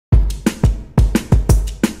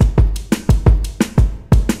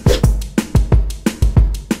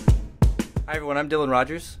Hi everyone, I'm Dylan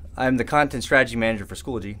Rogers. I'm the Content Strategy Manager for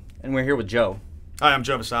Schoology, and we're here with Joe. Hi, I'm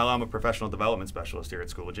Joe Vassallo. I'm a Professional Development Specialist here at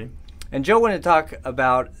Schoology. And Joe wanted to talk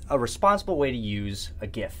about a responsible way to use a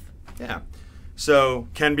GIF. Yeah. So,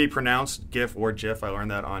 can be pronounced GIF or GIF. I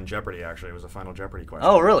learned that on Jeopardy, actually. It was a Final Jeopardy question.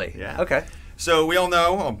 Oh, really? Yeah. Okay. So, we all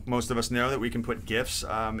know, most of us know, that we can put GIFs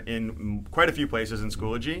in quite a few places in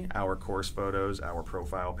Schoology. Our course photos, our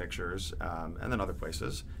profile pictures, and then other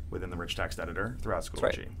places within the rich text editor throughout Schoology.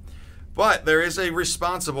 That's right. But there is a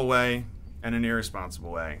responsible way and an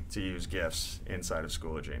irresponsible way to use GIFs inside of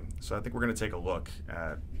Schoology. So I think we're going to take a look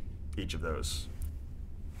at each of those.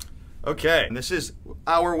 Okay, and this is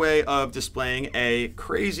our way of displaying a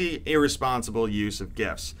crazy, irresponsible use of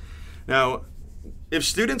GIFs. Now, if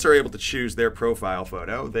students are able to choose their profile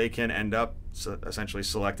photo, they can end up essentially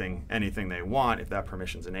selecting anything they want if that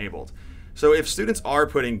permission's enabled. So if students are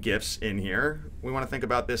putting GIFs in here, we want to think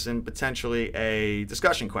about this in potentially a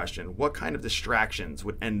discussion question. What kind of distractions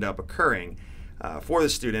would end up occurring for the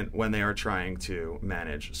student when they are trying to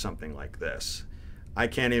manage something like this? I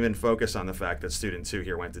can't even focus on the fact that student 2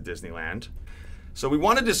 here went to Disneyland. So we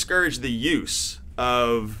want to discourage the use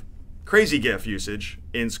of crazy GIF usage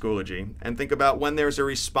in Schoology and think about when there's a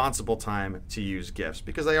responsible time to use GIFs,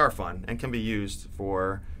 because they are fun and can be used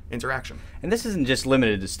for interaction. And this isn't just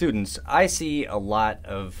limited to students. I see a lot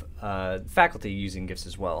of faculty using GIFs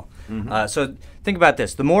as well. Mm-hmm. So think about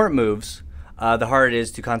this. The more it moves, the harder it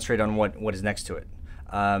is to concentrate on what is next to it.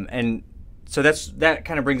 And so that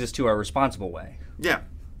kind of brings us to our responsible way. Yeah.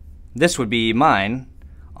 This would be mine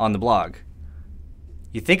on the blog.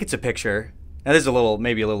 You think it's a picture. Now this is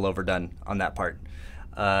maybe a little overdone on that part.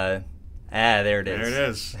 There it is. There it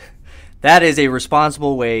is. That is a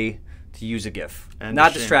responsible way to use a GIF. And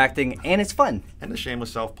not distracting, and it's fun. And a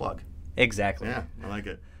shameless self-plug. Exactly. Yeah, I like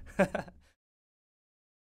it.